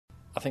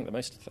I think the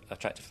most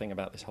attractive thing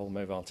about this whole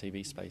mobile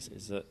TV space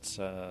is that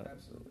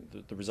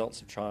the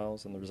results of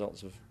trials and the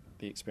results of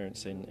the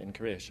experience in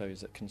Korea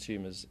shows that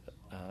consumers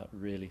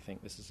really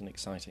think this is an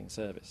exciting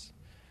service.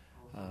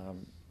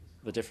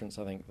 The difference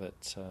I think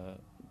that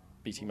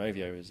BT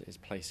Movio is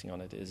placing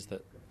on it is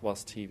that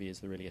whilst TV is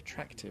the really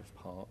attractive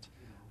part,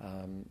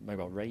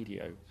 mobile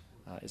radio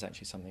is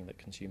actually something that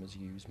consumers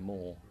use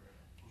more.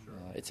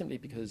 It's simply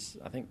because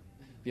I think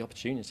the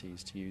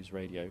opportunities to use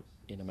radio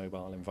in a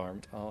mobile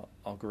environment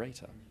are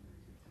greater.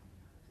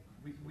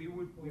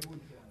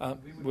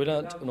 We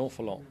learnt an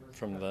awful lot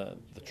from the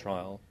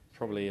trial.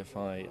 Probably if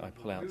I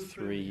pull out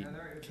three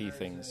key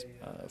things.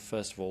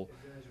 First of all,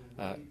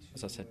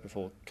 as I said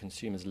before,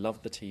 consumers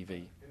loved the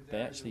TV.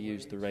 They actually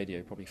used the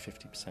radio probably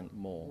 50%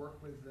 more.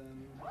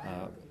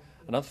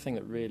 Another thing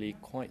that really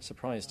quite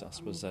surprised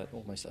us was that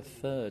almost a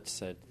third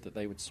said that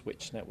they would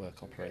switch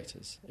network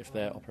operators if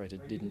their operator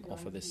didn't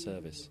offer this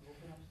service.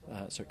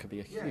 So it could be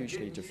a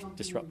hugely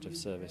disruptive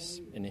service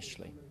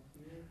initially.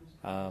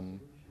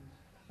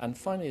 And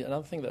finally,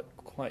 another thing that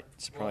quite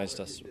surprised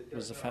us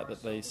was the fact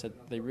that they said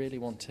they really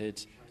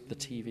wanted the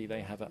TV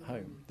they have at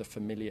home, the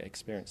familiar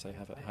experience they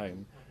have at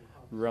home,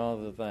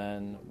 rather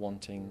than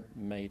wanting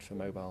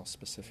made-for-mobile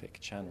specific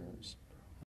channels.